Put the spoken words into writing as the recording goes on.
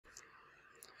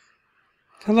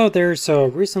Hello there. So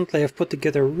recently I've put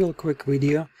together a real quick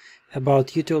video about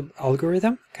YouTube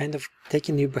algorithm, kind of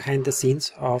taking you behind the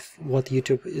scenes of what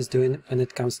YouTube is doing when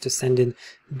it comes to sending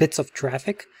bits of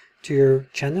traffic to your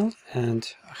channel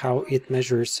and how it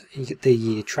measures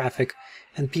the traffic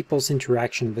and people's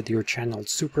interaction with your channel.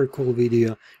 Super cool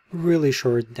video, really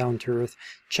short, down to earth.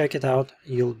 Check it out.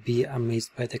 You'll be amazed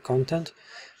by the content.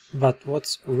 But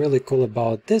what's really cool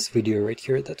about this video right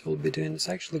here that we'll be doing is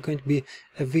actually going to be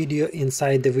a video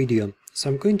inside the video. So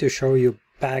I'm going to show you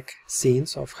back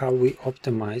scenes of how we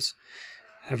optimize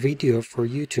a video for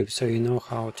YouTube, so you know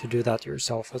how to do that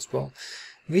yourself as well.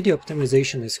 Video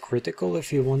optimization is critical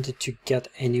if you wanted to get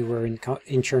anywhere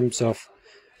in terms of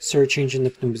search engine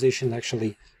optimization,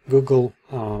 actually Google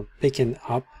picking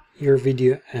up your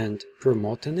video and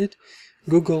promoting it.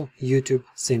 Google, YouTube,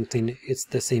 same thing, it's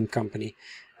the same company.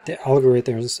 The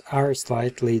algorithms are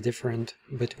slightly different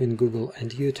between Google and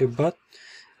YouTube, but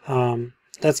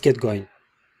let's get going.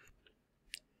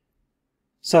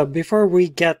 So before we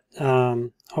get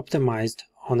optimized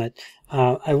on it,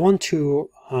 I want to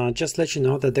just let you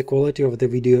know that the quality of the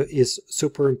video is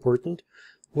super important.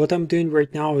 What I'm doing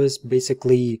right now is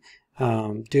basically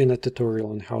doing a tutorial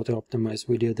on how to optimize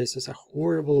video. This is a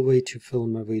horrible way to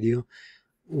film a video.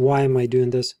 Why am I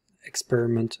doing this?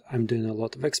 Experiment. I'm doing a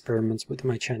lot of experiments with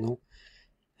my channel,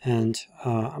 and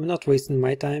I'm not wasting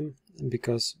my time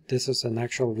because this is an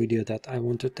actual video that I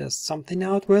want to test something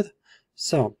out with.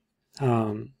 So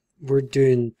we're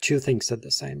doing two things at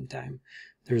the same time.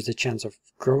 There's a chance of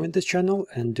growing this channel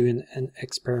and doing an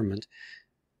experiment.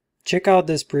 Check out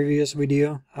this previous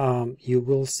video. You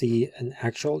will see an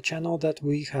actual channel that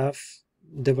we have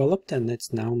developed, and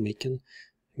it's now making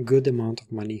good amount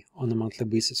of money on a monthly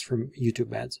basis from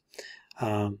YouTube ads.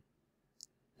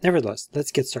 Nevertheless,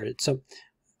 let's get started. So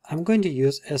I'm going to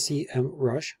use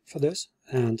SEMrush for this,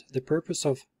 and the purpose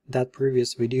of that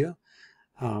previous video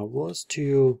was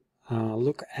to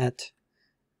look at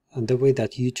the way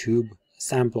that YouTube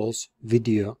samples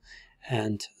video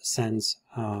and sends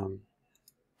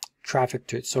traffic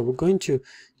to it. So we're going to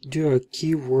do a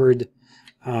keyword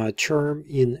term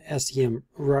in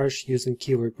SEMrush using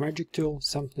keyword magic tool,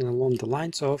 something along the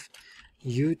lines of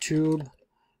YouTube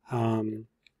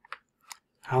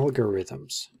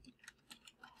algorithms.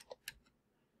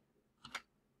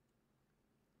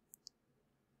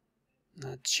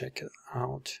 Let's check it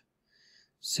out.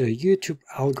 So YouTube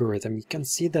algorithm, you can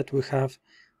see that we have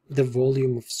the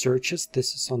volume of searches.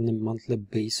 This is on a monthly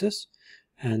basis.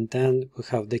 And then we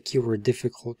have the keyword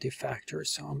difficulty factor.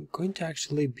 So I'm going to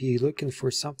actually be looking for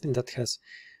something that has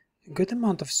a good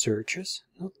amount of searches,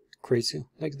 not crazy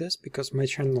like this, because my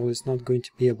channel is not going to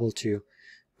be able to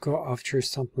go after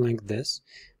something like this.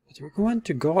 But we're going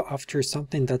to go after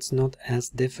something that's not as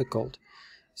difficult.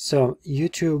 So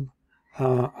YouTube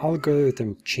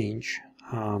algorithm change,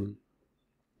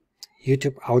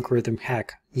 YouTube algorithm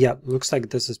hack. Yeah, looks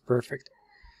like this is perfect.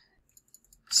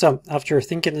 So after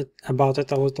thinking about it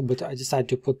a little bit, I decided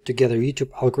to put together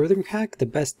YouTube algorithm hack, the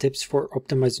best tips for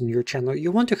optimizing your channel.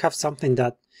 You want to have something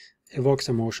that evokes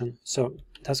emotion. So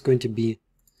that's going to be,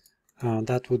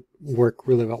 that would work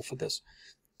really well for this.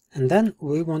 And then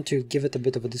we want to give it a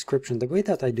bit of a description. The way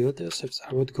that I do this is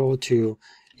I would go to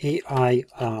AI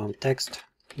text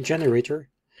generator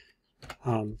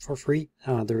for free.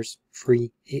 There's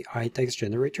free AI text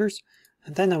generators.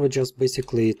 And then I would just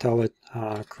basically tell it,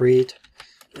 create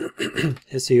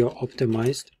SEO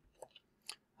optimized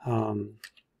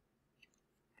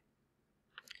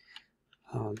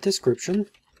description,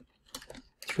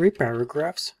 3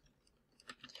 paragraphs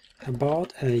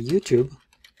about a YouTube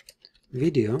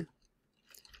video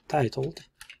titled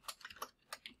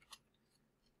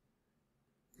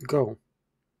Go.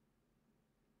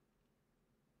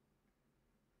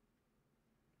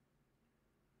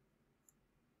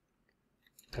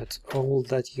 That's all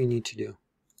that you need to do.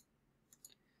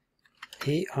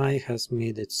 AI has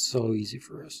made it so easy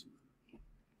for us.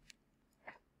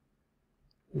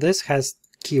 This has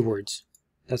keywords.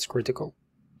 That's critical.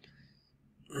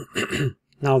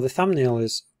 Now the thumbnail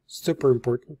is super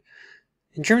important.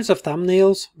 In terms of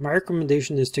thumbnails, my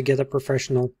recommendation is to get a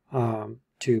professional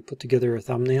to put together a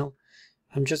thumbnail.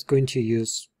 I'm just going to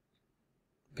use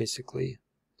basically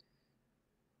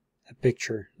a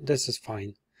picture. This is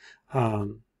fine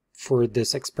for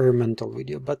this experimental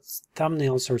video, but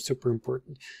thumbnails are super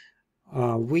important.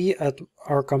 We at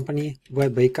our company,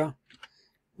 Webeka,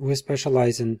 we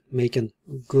specialize in making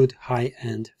good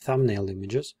high-end thumbnail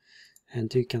images,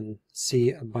 and you can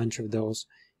see a bunch of those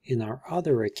in our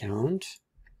other account,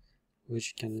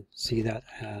 which you can see that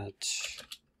at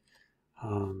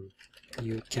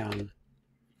you can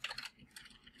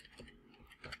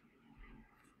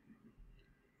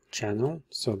channel.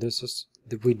 So this is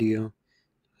the video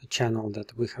channel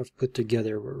that we have put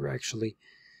together. We're actually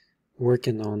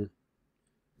working on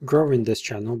growing this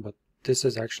channel, but this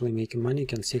is actually making money. You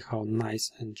can see how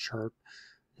nice and sharp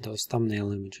those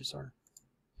thumbnail images are.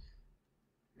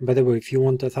 By the way, if you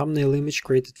want a thumbnail image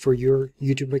created for your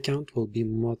YouTube account, we'll be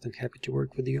more than happy to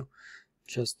work with you.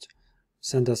 Just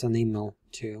send us an email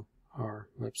to our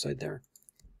website there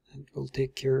and we'll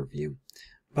take care of you.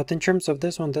 But in terms of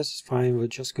this one, this is fine. We're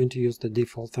just going to use the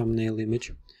default thumbnail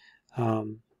image.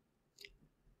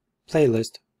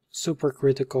 Playlist, super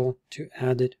critical to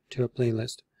add it to a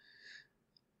playlist.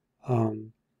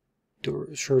 Do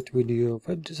a short video of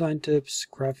web design tips,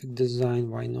 graphic design,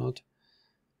 why not?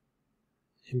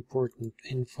 Important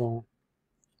info,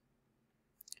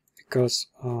 because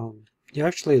you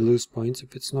actually lose points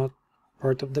if it's not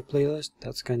part of the playlist.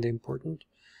 That's kind of important.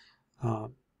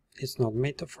 It's not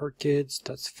made for kids,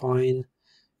 that's fine.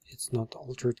 It's not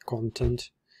altered content,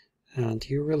 and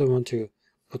you really want to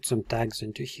put some tags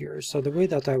into here. So the way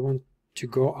that I want to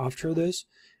go after this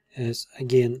is,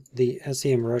 again, the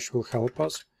SEMrush will help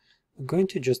us. We're going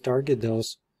to just target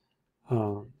those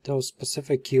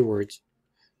specific keywords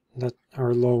that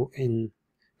are low in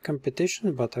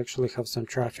competition but actually have some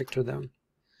traffic to them.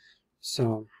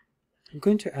 So I'm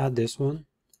going to add this one,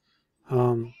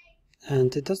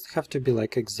 and it doesn't have to be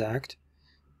like exact.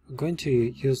 I'm going to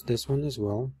use this one as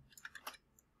well.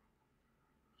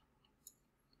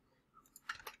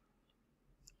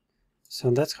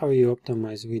 So that's how you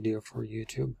optimize video for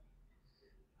YouTube.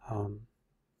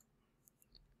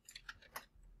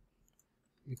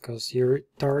 Because you're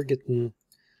targeting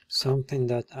something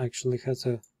that actually has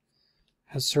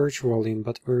search volume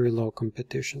but very low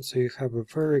competition, so you have a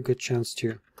very good chance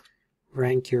to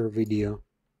rank your video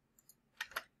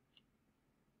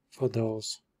for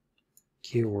those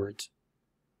keywords.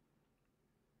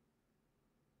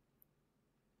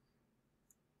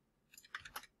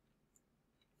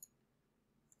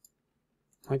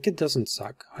 Like, it doesn't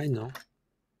suck, I know,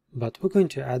 but we're going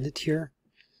to add it here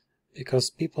because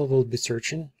people will be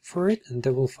searching for it and they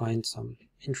will find some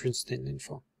interesting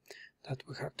info that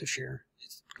we have to share.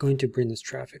 It's going to bring us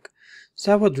traffic.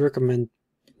 So I would recommend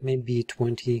maybe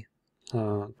 20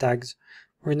 tags.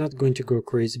 We're not going to go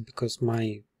crazy because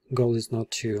my goal is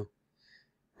not to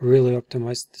really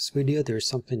optimize this video. There's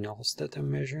something else that I'm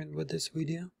measuring with this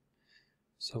video.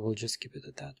 So we'll just keep it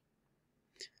at that.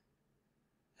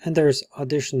 And there's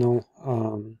additional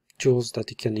tools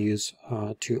that you can use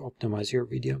to optimize your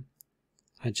video.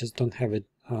 I just don't have it.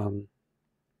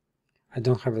 I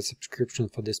don't have a subscription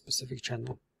for this specific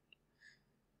channel.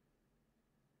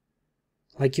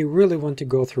 Like, you really want to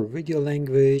go through video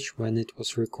language, when it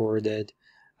was recorded.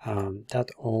 That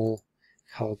all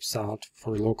helps out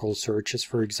for local searches,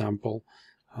 for example.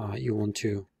 You want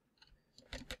to,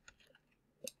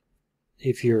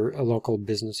 if you're a local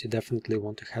business, you definitely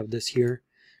want to have this here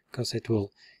because it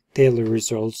will tailor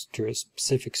results to a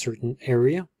specific certain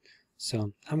area.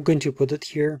 So I'm going to put it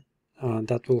here.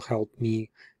 That will help me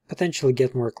potentially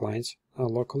get more clients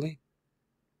locally.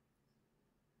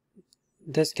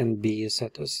 This can be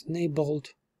set as enabled,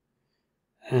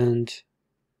 and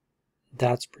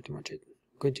that's pretty much it.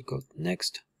 I'm going to go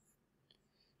next.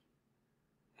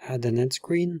 Add an end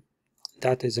screen.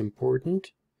 That is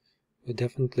important. We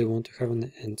definitely want to have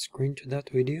an end screen to that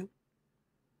video.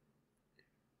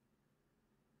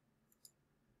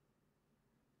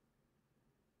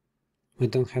 We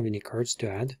don't have any cards to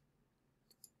add.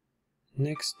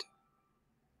 Next.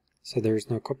 So there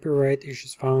is no copyright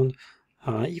issues found.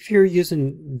 If you're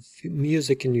using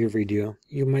music in your video,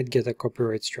 you might get a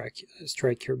copyright strike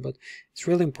here, but it's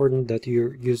really important that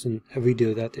you're using a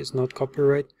video that is not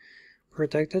copyright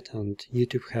protected, and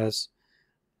YouTube has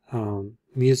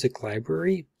music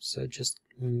library, so just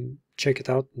check it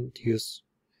out and use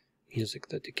music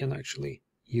that you can actually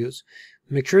use.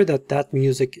 Make sure that that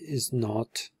music is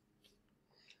not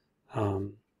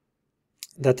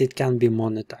that it can be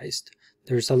monetized.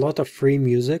 There's a lot of free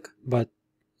music, but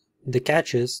the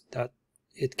catch is that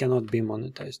it cannot be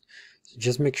monetized. So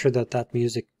just make sure that that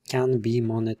music can be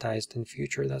monetized in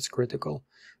future. That's critical.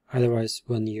 Otherwise,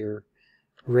 when you're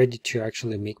ready to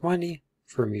actually make money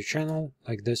from your channel,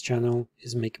 like this channel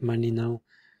is making money now,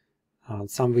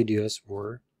 some videos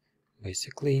were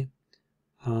basically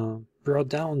brought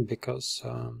down because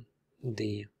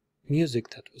the music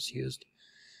that was used,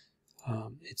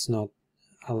 it's not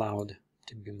allowed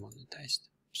to be monetized.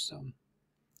 So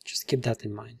just keep that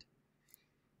in mind.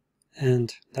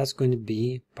 And that's going to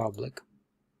be public.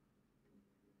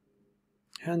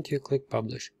 And you click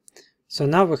publish. So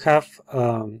now we have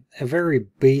a very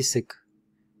basic,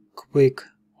 quick,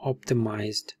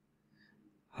 optimized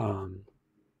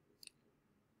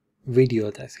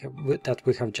video that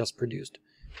we have just produced,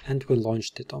 and we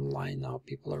launched it online. Now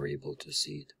people are able to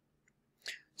see it.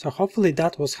 So hopefully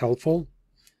that was helpful.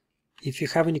 If you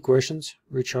have any questions,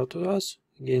 reach out to us.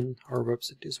 Again, our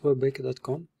website is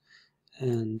webbaker.com,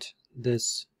 and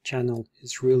this channel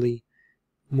is really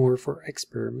more for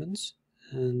experiments,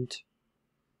 and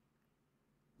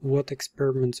what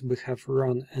experiments we have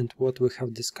run and what we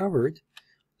have discovered,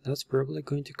 that's probably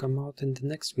going to come out in the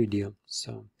next video.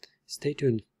 So stay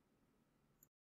tuned.